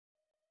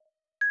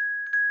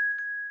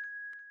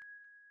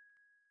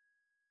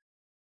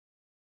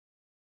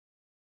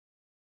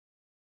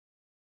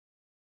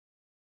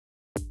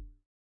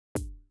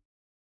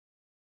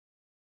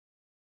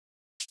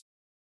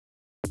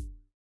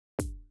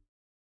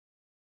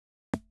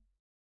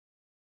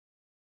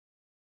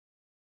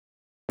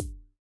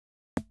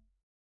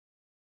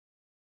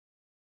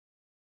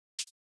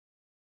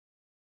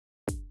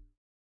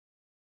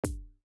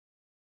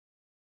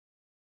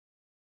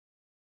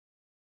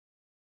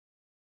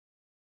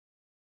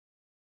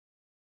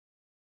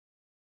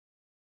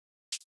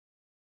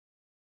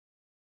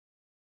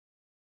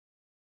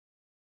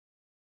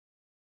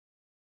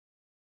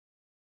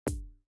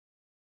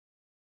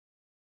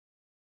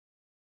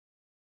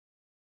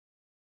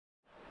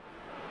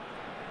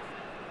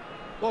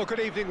Well,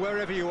 good evening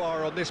wherever you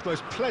are on this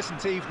most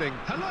pleasant evening.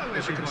 Hello,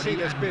 as you can see,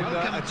 there's been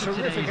a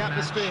terrific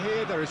atmosphere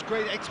here. There is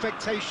great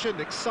expectation,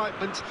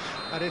 excitement,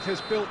 and it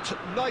has built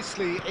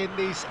nicely in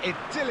these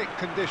idyllic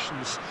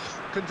conditions.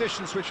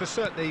 Conditions which are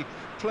certainly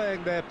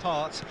playing their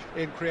part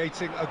in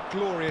creating a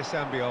glorious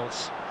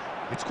ambience.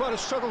 It's quite a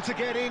struggle to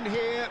get in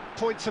here,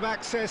 points of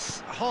access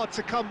hard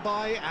to come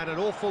by, and an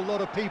awful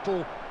lot of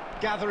people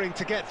gathering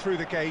to get through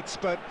the gates,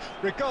 but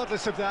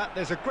regardless of that,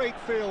 there's a great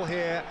feel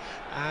here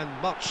and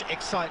much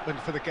excitement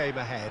for the game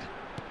ahead.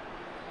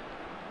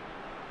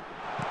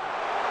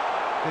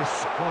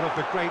 This one of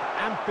the great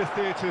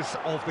amphitheatres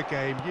of the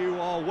game. You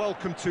are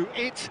welcome to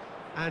it,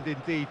 and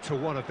indeed to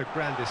one of the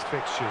grandest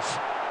fixtures.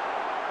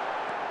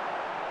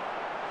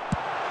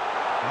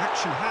 The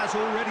action has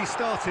already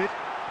started.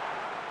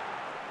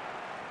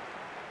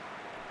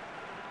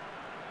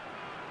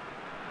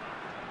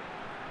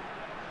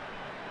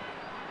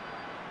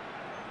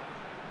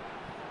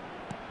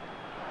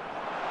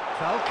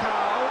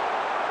 Falcao.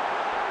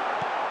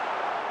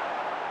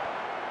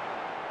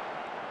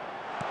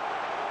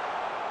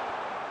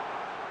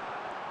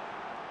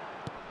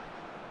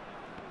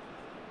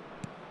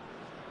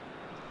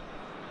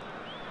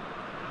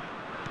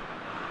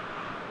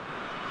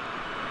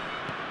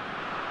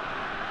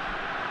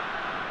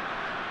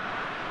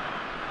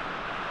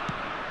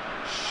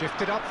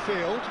 Shifted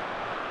upfield.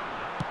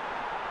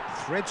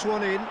 Threads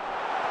one in.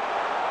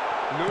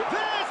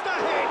 There's the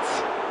hit!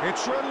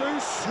 It's run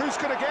loose. Who's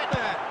going to get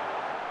there?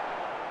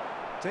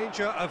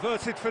 Danger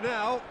averted for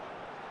now.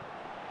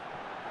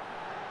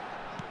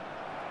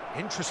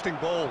 Interesting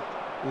ball.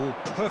 Oh,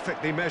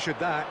 perfectly measured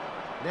that.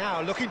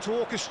 Now looking to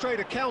orchestrate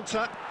a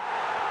counter.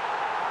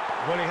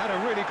 Well, he had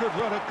a really good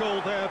run at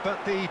goal there,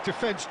 but the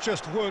defence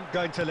just weren't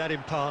going to let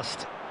him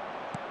past.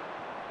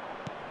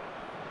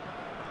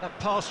 That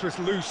pass was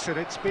loose and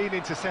it's been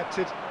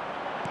intercepted.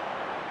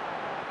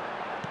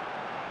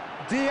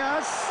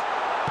 Diaz!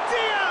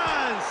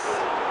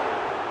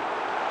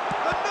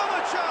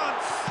 Another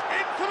chance!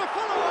 In for the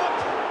follow-up!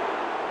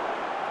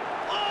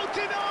 Oh,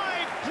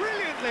 denied!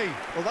 Brilliantly!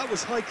 Well, that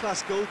was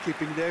high-class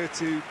goalkeeping there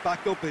to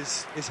back up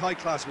his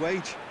high-class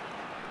wage.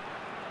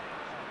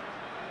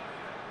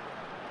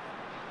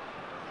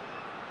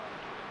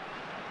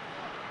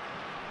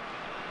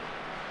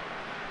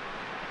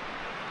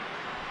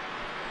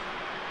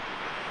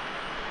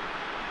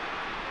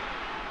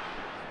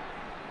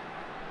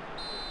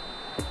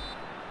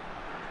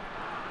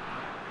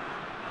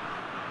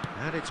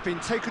 And it's been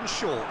taken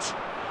short.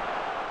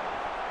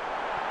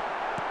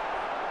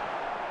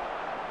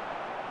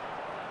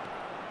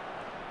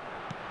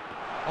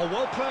 Oh,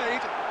 well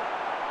played.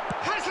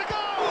 Has a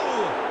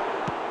goal!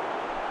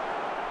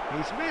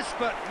 He's missed,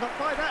 but not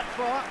by that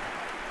far.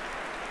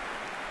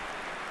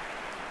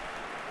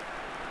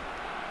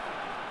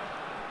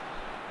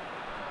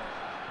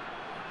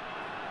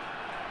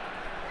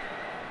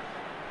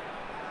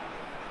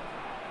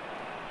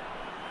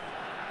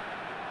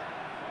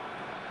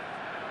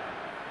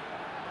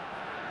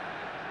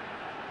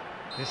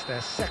 It's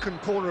their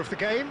second corner of the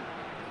game.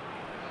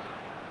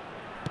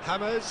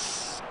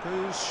 Hammers,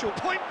 goes short,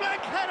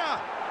 point-blank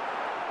header!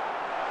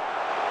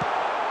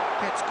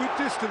 Gets good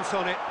distance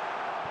on it.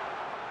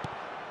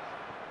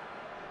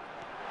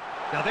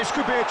 Now this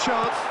could be a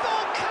chance.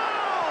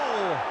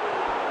 Falcao!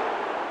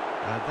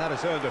 And that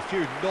has earned a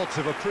few nods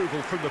of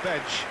approval from the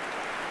bench.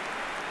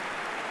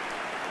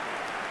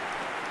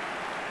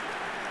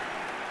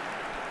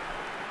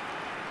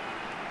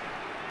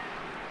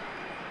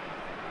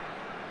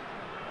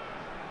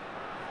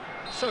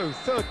 So,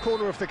 third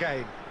corner of the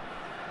game.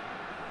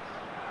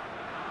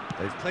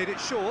 They've played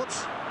it short.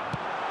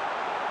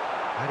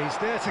 And he's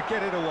there to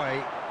get it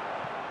away.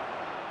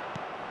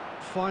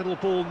 Final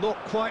ball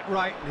not quite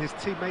right, and his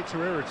teammates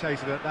are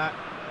irritated at that.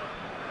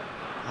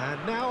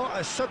 And now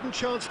a sudden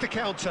chance to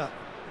counter.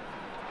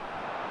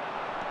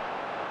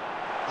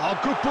 Oh,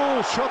 good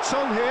ball, shots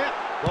on here.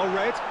 Well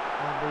read,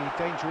 and the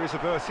danger is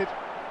averted.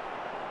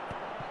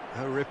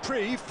 A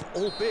reprieve,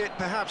 albeit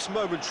perhaps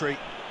momentary.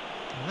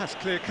 Well, that's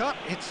clear-cut,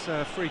 it's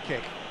a free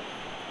kick.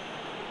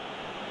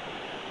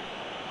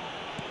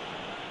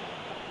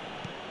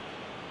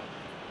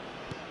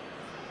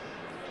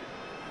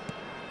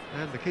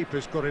 And the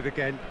keeper's got it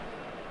again.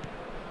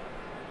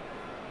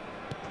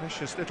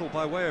 Precious little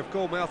by way of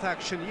goalmouth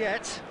action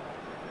yet.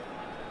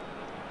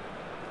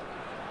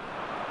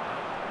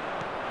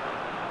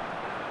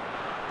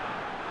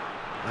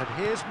 And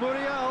here's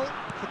Muriel.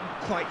 Couldn't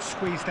quite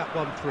squeeze that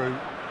one through.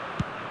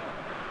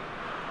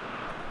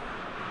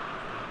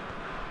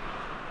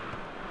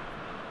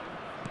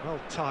 Well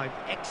timed,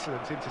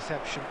 excellent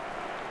interception.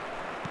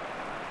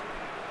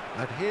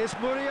 And here's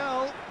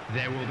Muriel.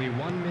 There will be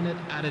 1 minute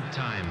added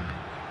time.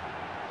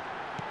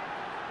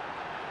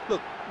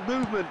 Look,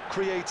 movement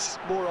creates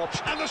more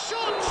options. And the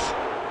shot!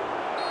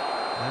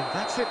 And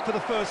that's it for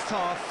the first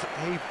half.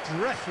 A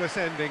breathless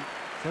ending.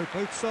 So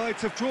both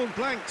sides have drawn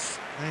blanks.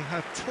 They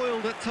have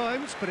toiled at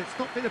times, but it's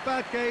not been a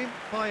bad game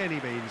by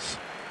any means.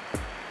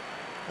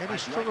 Any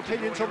strong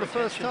opinions on the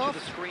first half?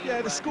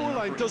 Yeah, the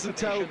scoreline doesn't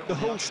tell the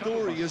whole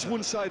story, as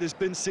one side has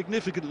been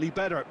significantly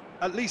better,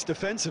 at least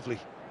defensively.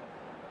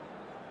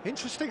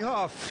 Interesting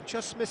half,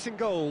 just missing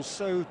goals,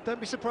 so don't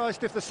be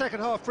surprised if the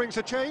second half brings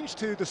a change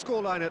to the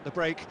scoreline at the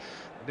break,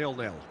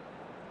 0-0.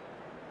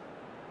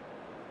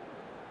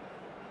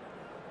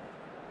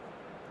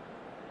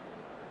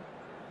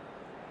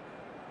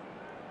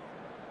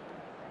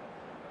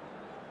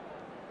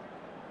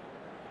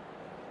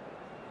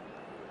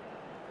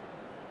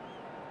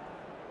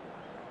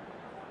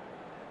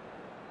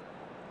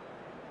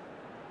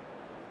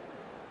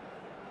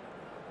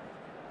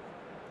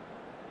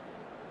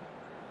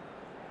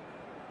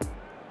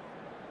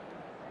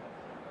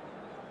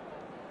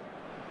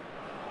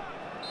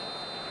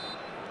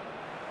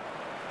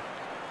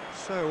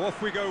 So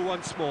off we go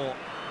once more.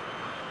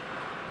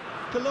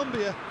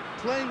 Colombia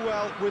playing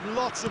well with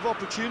lots of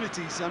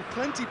opportunities and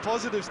plenty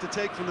positives to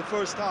take from the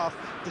first half.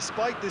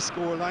 Despite this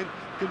scoreline,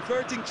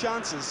 converting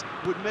chances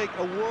would make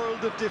a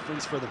world of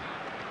difference for them.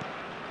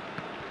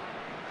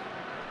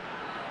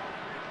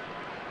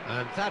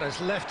 And that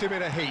has left him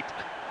in a heap.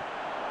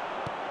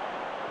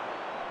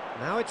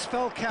 Now it's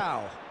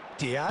Falcao.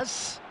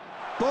 Diaz.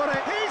 Borre.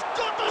 He's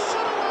got the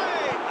shot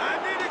away!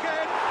 And in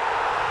again!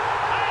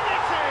 And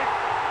it's in!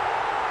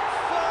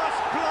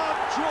 First blood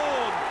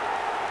drawn.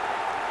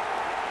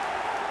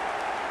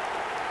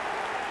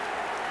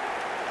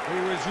 He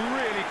was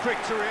really quick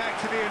to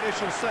react to the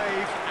initial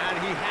save, and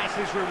he has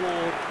his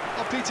reward.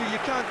 Oh, Peter, you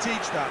can't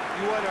teach that.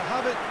 You either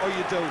have it or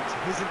you don't.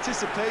 His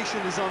anticipation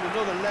is on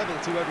another level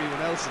to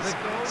everyone else's.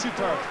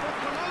 Superb. For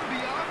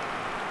Colombia,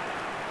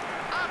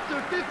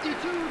 after 52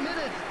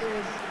 minutes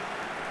is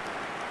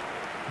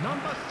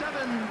number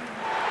 7.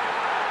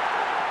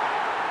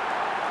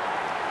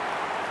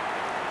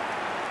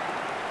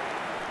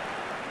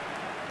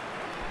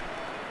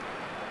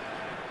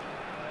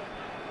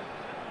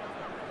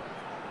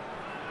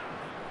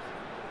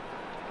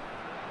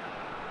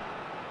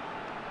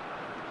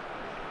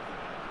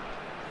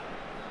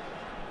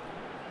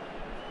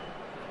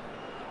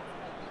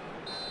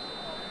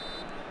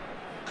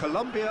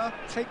 Colombia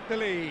take the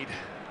lead.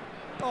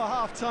 Oh,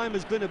 half-time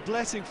has been a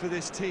blessing for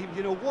this team.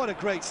 You know, what a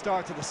great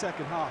start to the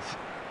second half.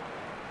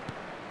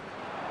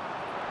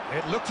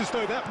 It looked as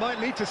though that might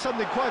lead to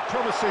something quite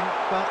promising,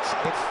 but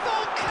it's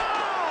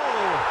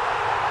Falcao!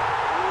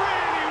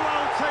 Really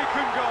well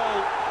taken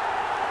goal.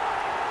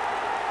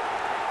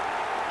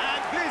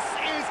 And this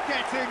is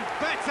getting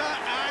better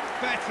and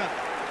better.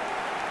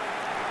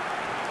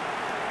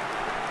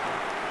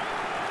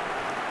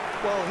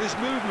 Well, his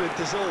movement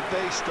is all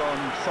based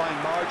on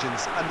fine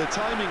margins, and the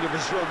timing of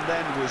his run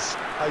then was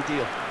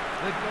ideal.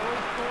 The goal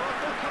scorer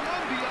for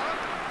Colombia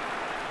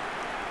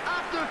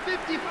after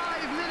 55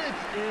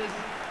 minutes is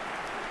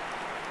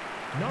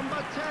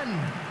number 10.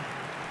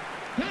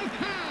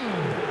 Falcao!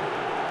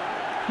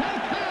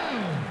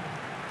 Falcao!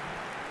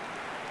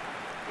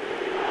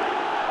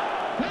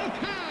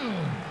 Falcao!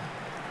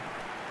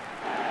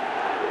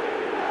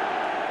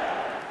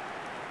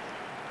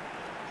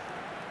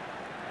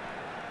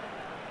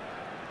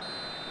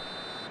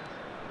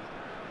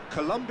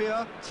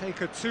 Colombia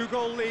take a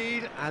 2-goal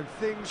lead, and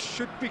things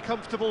should be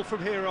comfortable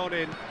from here on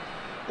in.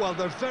 Well,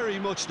 they're very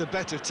much the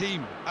better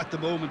team at the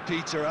moment,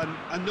 Peter,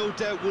 and no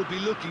doubt will be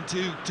looking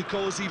to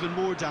cause even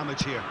more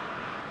damage here.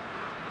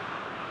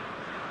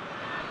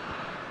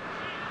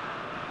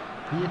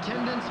 The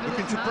attendance for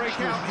Looking this to match break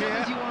was out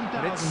here,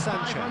 and it's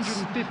Sanchez.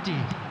 71,550.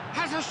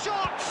 Has a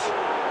shot!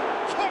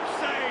 Top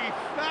save!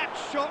 That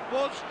shot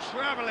was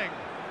travelling.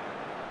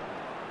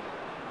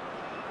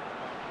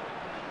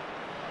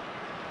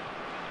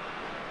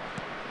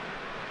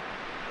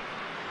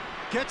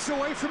 Gets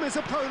away from his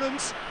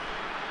opponents.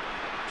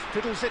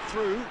 Fiddles it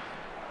through.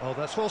 Oh,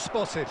 that's well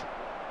spotted.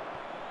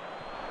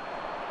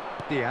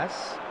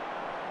 Diaz.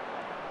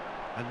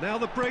 And now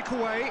the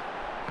breakaway.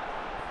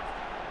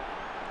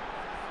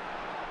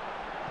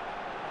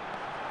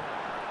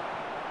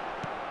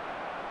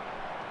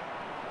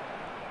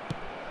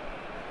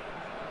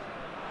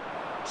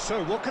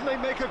 So what can they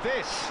make of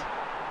this?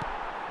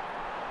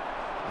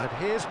 And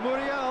here's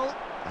Muriel.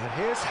 And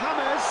here's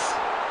James.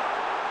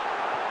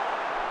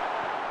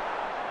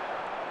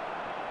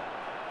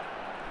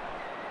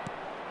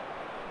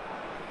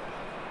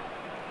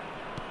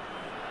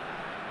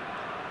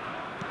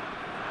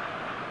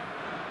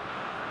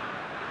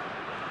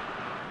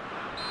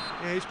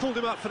 Yeah, he's pulled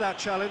him up for that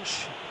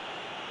challenge.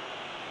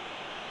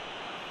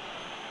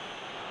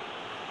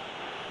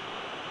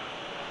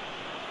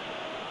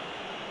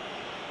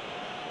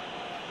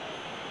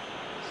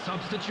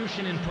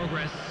 Substitution in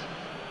progress.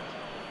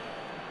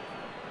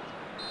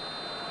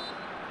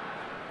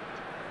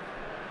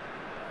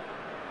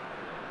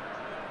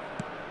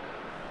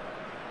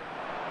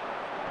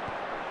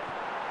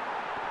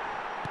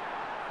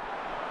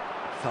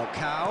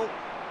 Falcao.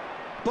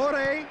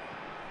 Borre.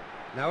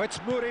 Now it's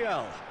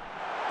Muriel.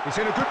 He's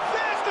in a good...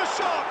 There's the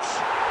shot!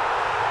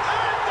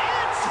 And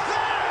it's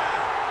there!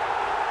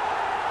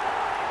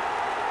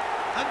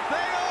 And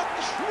they are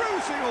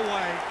cruising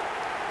away.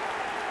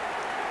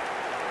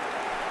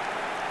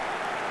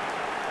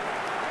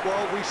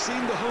 Well, we've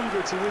seen the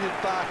hunger to win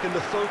it back and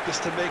the focus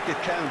to make it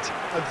count.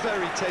 A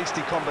very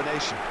tasty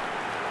combination.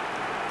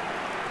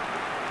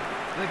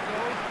 The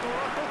goal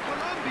scorer for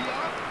Colombia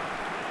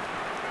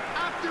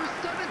after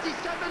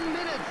 77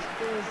 minutes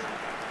is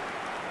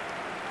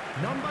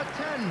number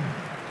 10.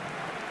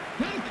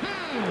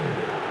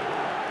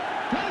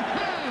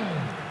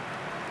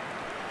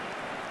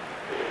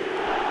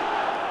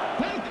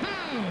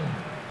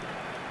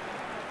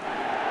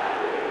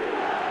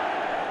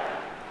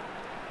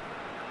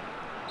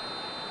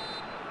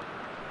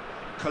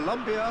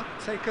 Colombia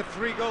take a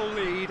 3-goal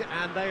lead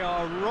and they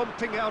are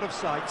romping out of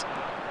sight.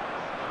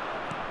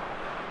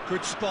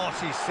 Good spot,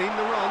 he's seen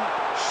the run.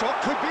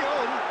 Shot could be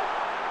on.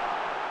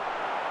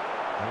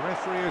 The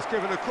referee has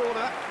given a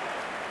corner.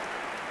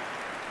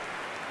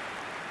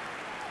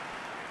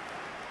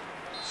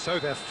 So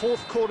their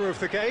 4th corner of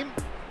the game.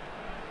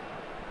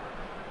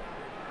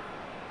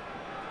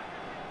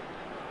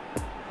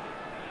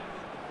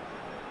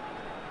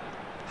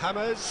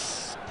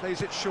 Hammers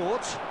plays it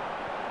short.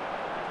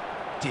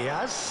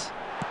 Diaz.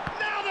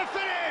 Now the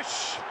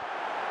finish!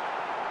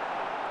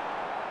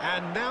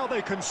 And now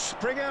they can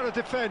spring out of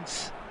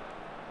defence.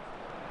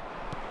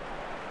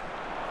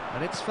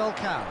 And it's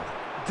Falcao.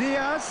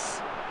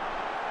 Diaz.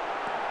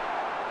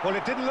 Well,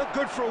 it didn't look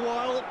good for a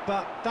while,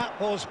 but that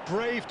was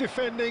brave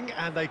defending,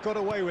 and they got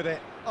away with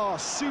it. Oh,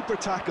 super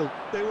tackle.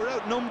 They were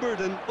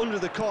outnumbered and under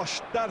the cosh.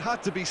 That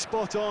had to be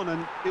spot on,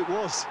 and it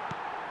was.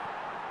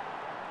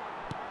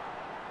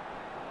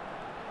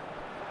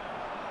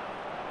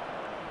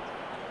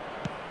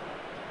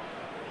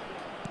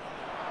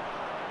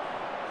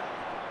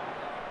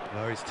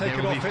 No, he's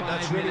taken off it,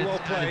 that's really well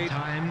played.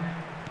 And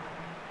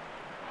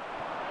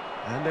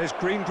there's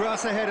green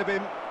grass ahead of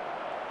him.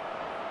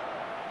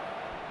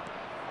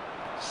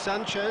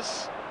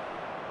 Sanchez.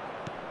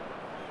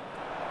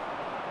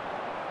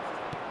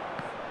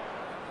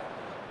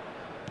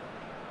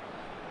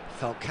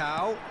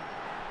 Falcao.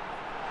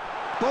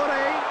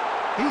 Bode.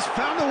 He's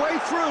found a way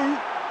through.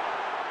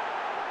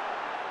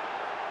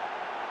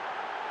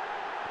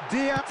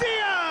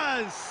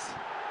 Diaz!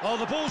 Oh,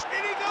 the ball's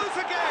in, he goes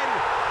again!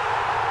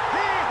 He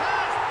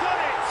has done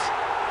it!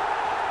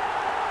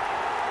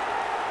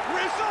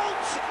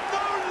 Result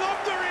no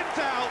longer in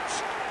doubt.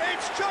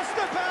 It's just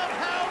about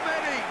how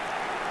many.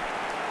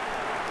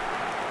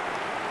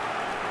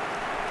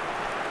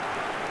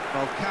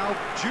 Falcao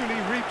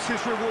duly reaps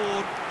his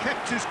reward,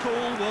 kept his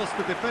cool whilst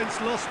the defence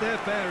lost their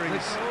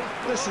bearings.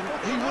 Listen,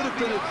 he would have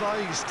been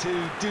advised to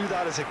do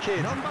that as a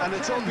kid, and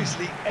it's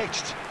obviously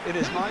etched in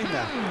his mind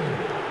now.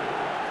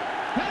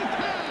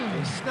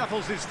 He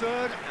snaffles his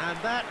 3rd, and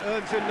that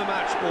earns him the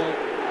match ball.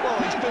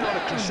 Well, he's been on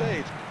a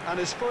crusade, and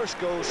his first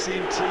goal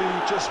seemed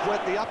to just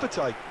whet the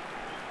appetite.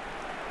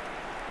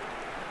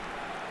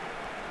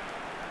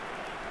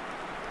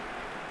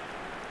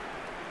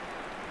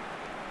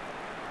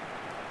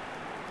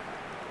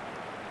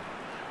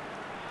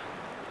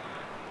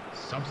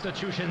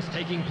 Substitutions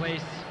taking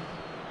place.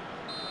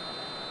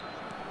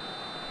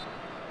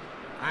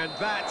 And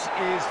that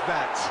is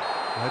that.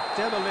 A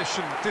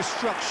demolition,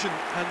 destruction,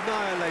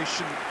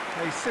 annihilation.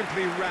 They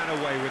simply ran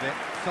away with it.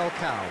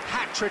 Falcao,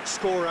 hat-trick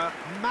scorer,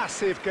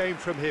 massive game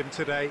from him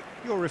today.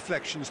 Your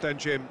reflections then,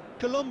 Jim?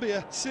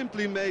 Colombia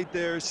simply made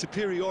their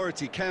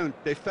superiority count.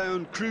 They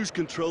found cruise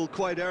control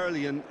quite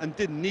early and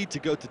didn't need to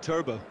go to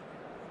turbo.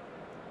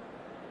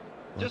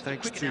 Well,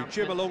 thanks to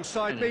Jim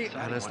alongside me,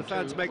 and as the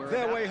fans make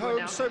their way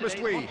home, so must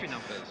we.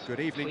 Good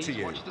evening to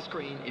you. Please watch the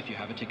screen if you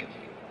have a ticket.